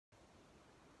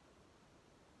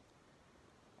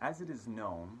As it is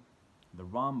known, the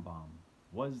Rambam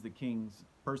was the king's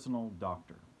personal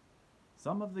doctor.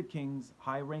 Some of the king's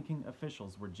high-ranking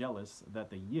officials were jealous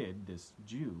that the Yid, this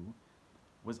Jew,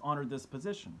 was honored this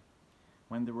position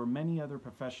when there were many other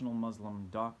professional Muslim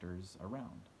doctors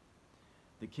around.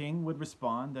 The king would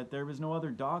respond that there is no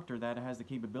other doctor that has the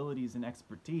capabilities and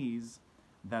expertise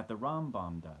that the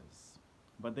Rambam does.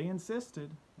 But they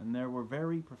insisted, and there were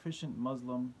very proficient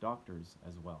Muslim doctors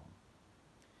as well.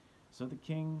 So the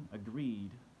king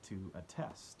agreed to a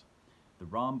test. The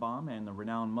Rambam and the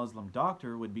renowned Muslim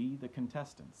doctor would be the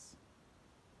contestants.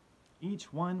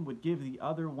 Each one would give the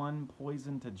other one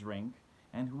poison to drink,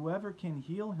 and whoever can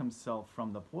heal himself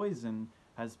from the poison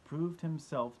has proved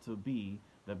himself to be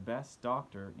the best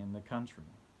doctor in the country.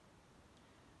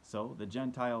 So the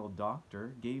Gentile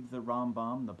doctor gave the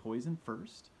Rambam the poison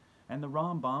first, and the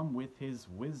Rambam, with his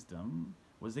wisdom,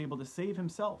 was able to save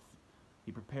himself.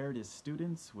 He prepared his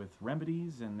students with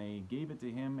remedies, and they gave it to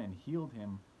him and healed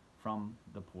him from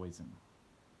the poison.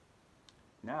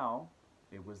 Now,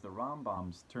 it was the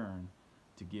Rambam's turn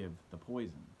to give the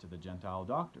poison to the Gentile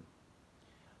doctor.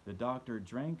 The doctor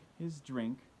drank his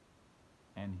drink,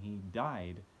 and he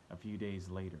died a few days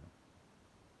later.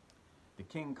 The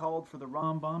king called for the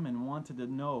Rambam and wanted to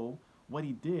know what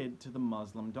he did to the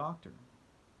Muslim doctor.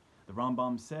 The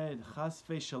Rambam said, "Chas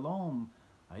v'shalom,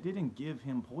 I didn't give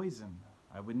him poison.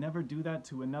 I would never do that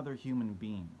to another human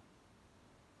being.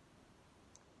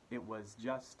 It was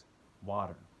just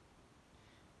water."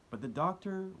 But the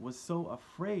doctor was so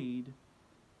afraid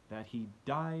that he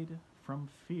died from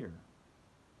fear.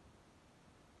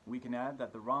 We can add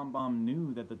that the Rambam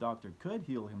knew that the doctor could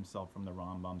heal himself from the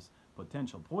Rambam's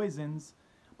potential poisons,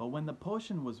 but when the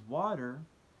potion was water,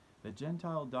 the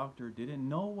Gentile doctor didn't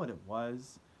know what it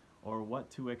was or what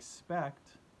to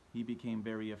expect. He became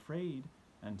very afraid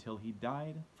until he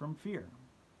died from fear.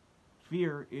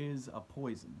 Fear is a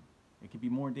poison. It can be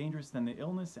more dangerous than the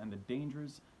illness and the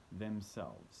dangers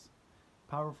themselves.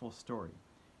 Powerful story,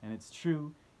 and it's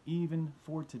true even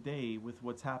for today with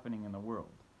what's happening in the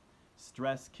world.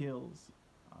 Stress kills,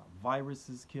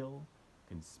 viruses kill,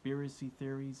 conspiracy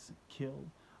theories kill,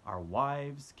 our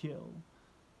wives kill.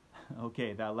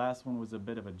 Okay, that last one was a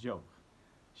bit of a joke.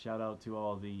 Shout out to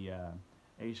all the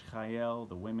Eish Chayel,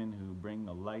 the women who bring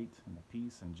the light and the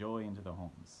peace and joy into the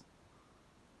homes.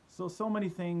 So many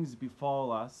things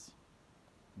befall us,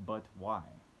 but why?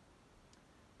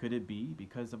 Could it be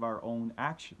because of our own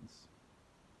actions?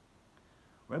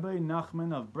 Rabbi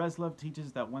Nachman of Breslov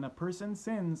teaches that when a person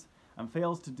sins and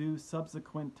fails to do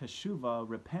subsequent teshuvah,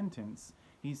 repentance,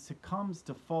 he succumbs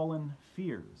to fallen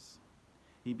fears.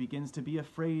 He begins to be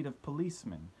afraid of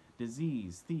policemen,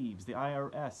 disease, thieves, the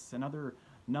IRS, and other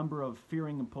number of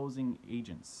fearing-imposing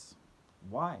agents.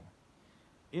 Why?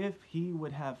 If he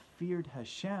would have feared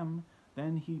Hashem,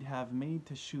 then he'd have made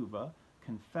teshuvah,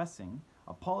 confessing,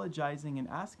 apologizing, and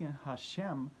asking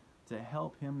Hashem to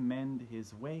help him mend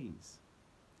his ways.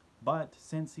 But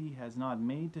since he has not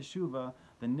made teshuvah,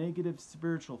 the negative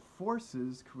spiritual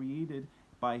forces created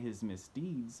by his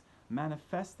misdeeds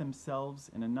manifest themselves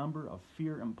in a number of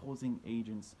fear-imposing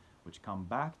agents which come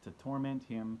back to torment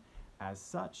him. As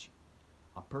such,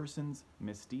 a person's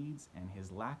misdeeds and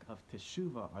his lack of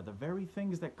teshuvah are the very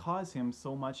things that cause him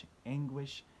so much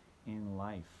anguish in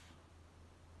life.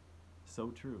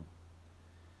 So true.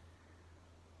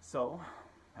 So,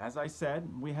 as I said,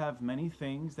 we have many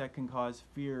things that can cause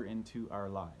fear into our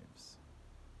lives,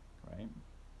 right?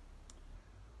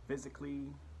 Physically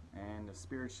and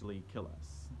spiritually kill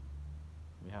us.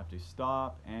 We have to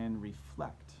stop and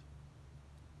reflect.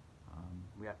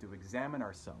 We have to examine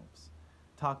ourselves.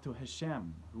 Talk to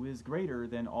Hashem, who is greater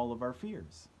than all of our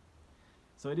fears.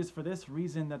 So it is for this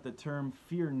reason that the term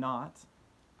fear not,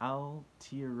 al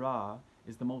tira,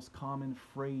 is the most common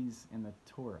phrase in the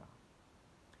Torah.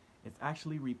 It's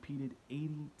actually repeated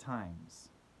 80 times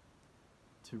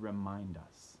to remind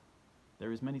us.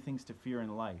 There is many things to fear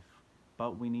in life,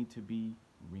 but we need to be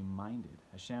reminded.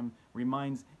 Hashem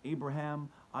reminds Abraham,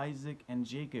 Isaac, and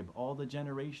Jacob, all the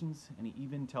generations, and he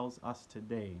even tells us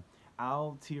today,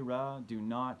 Al tira, do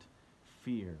not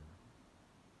fear.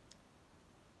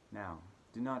 Now,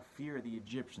 do not fear the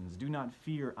Egyptians. Do not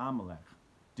fear Amalek.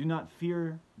 Do not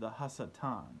fear the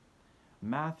Hasatan.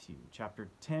 Matthew chapter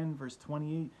 10, verse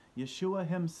 28, Yeshua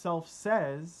himself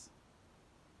says,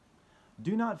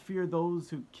 "Do not fear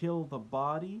those who kill the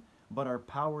body, but are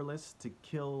powerless to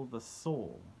kill the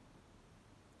soul.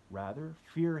 Rather,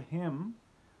 fear him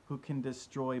who can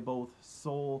destroy both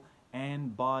soul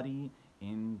and body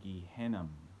in Gehenna."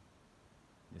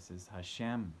 This is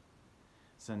Hashem.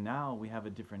 So now we have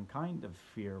a different kind of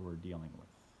fear we're dealing with.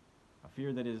 A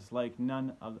fear that is like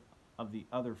none of the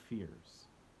other fears.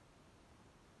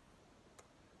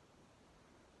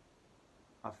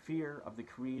 A fear of the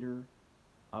creator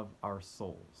of our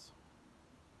souls.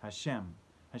 Hashem.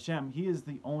 Hashem, he is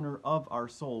the owner of our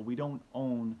soul. We don't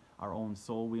own our own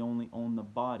soul. We only own the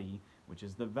body, which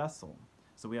is the vessel.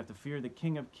 So we have to fear the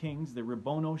King of Kings, the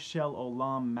Ribono Shel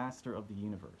Olam, Master of the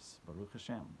universe. Baruch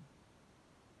Hashem.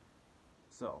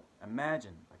 So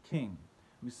imagine a king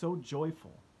who's so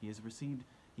joyful.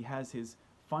 He has his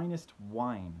finest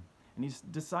wine, and he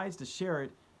decides to share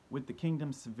it with the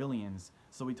kingdom's civilians.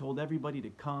 So he told everybody to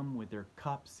come with their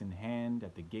cups in hand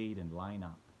at the gate and line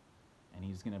up. And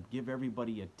he's going to give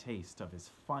everybody a taste of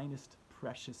his finest,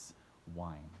 precious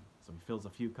wine. So he fills a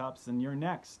few cups, and you're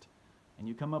next. And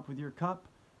you come up with your cup,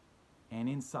 and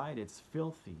inside it's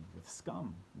filthy with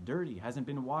scum, dirty, hasn't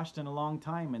been washed in a long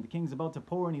time, and the king's about to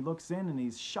pour, and he looks in, and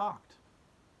he's shocked.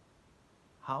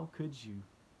 How could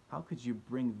you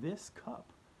bring this cup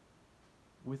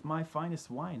with my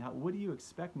finest wine? What do you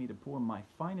expect me to pour my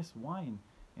finest wine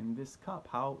in this cup?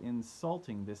 How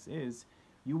insulting this is.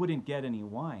 You wouldn't get any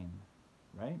wine,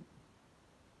 right?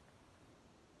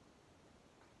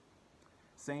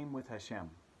 Same with Hashem.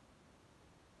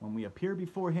 When we appear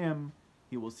before him,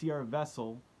 he will see our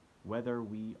vessel, whether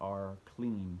we are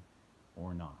clean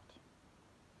or not.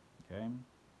 Okay?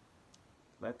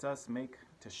 Let us make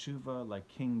teshuvah like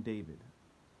King David.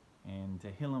 And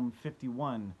Tehillim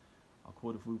 51, I'll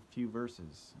quote a few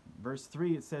verses. Verse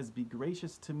 3, it says, "Be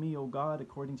gracious to me, O God,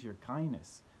 according to your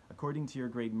kindness. According to your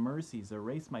great mercies,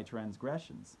 erase my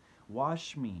transgressions.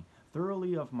 Wash me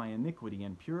thoroughly of my iniquity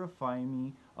and purify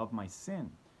me of my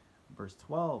sin." Verse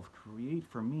 12, "Create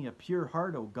for me a pure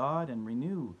heart, O God, and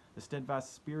renew the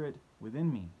steadfast spirit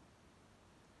within me."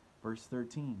 Verse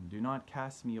 13, "Do not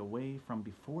cast me away from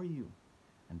before you,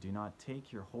 and do not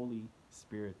take your Holy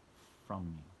Spirit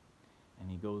from me." And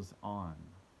he goes on.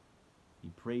 He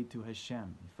prayed to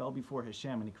Hashem. He fell before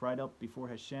Hashem, and he cried out before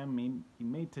Hashem. He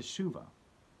made teshuvah.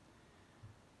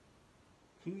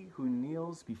 He who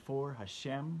kneels before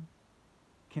Hashem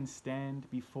can stand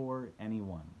before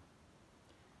anyone,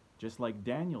 just like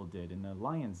Daniel did in the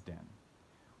lion's den.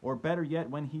 Or better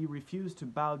yet, when he refused to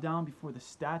bow down before the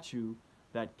statue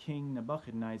that King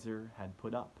Nebuchadnezzar had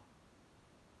put up.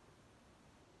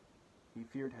 He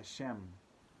feared Hashem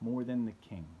more than the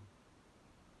king.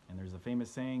 And there's a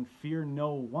famous saying, "Fear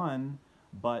no one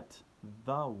but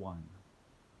the one."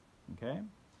 Okay?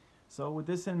 So with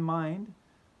this in mind,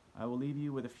 I will leave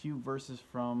you with a few verses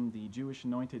from the Jewish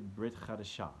anointed Brit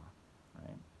Chadashah.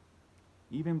 Right?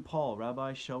 Even Paul,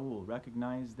 Rabbi Shaul,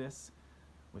 recognized this.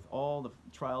 With all the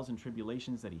trials and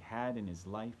tribulations that he had in his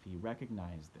life, he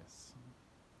recognized this.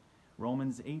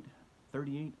 Romans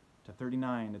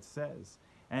 8:38-39, it says,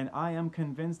 "And I am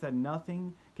convinced that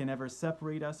nothing can ever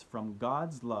separate us from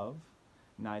God's love,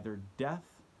 neither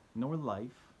death nor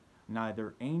life,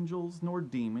 neither angels nor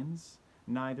demons,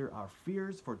 neither our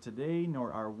fears for today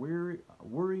nor our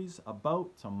worries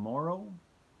about tomorrow.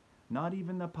 Not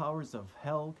even the powers of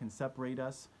hell can separate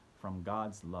us from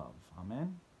God's love."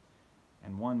 Amen?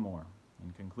 And one more.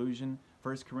 In conclusion,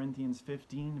 1 Corinthians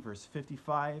 15, verse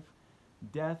 55,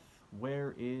 "Death,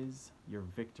 where is your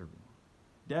victory?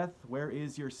 Death, where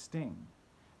is your sting?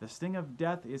 The sting of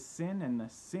death is sin, and the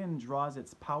sin draws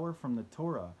its power from the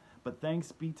Torah. But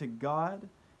thanks be to God,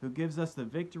 who gives us the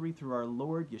victory through our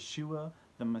Lord Yeshua,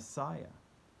 the Messiah.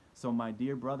 So my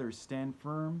dear brothers, stand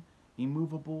firm,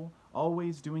 immovable,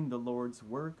 always doing the Lord's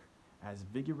work as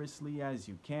vigorously as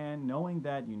you can, knowing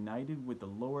that united with the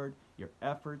Lord, your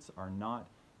efforts are not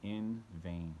in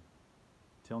vain."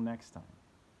 Till next time,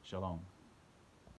 Shalom.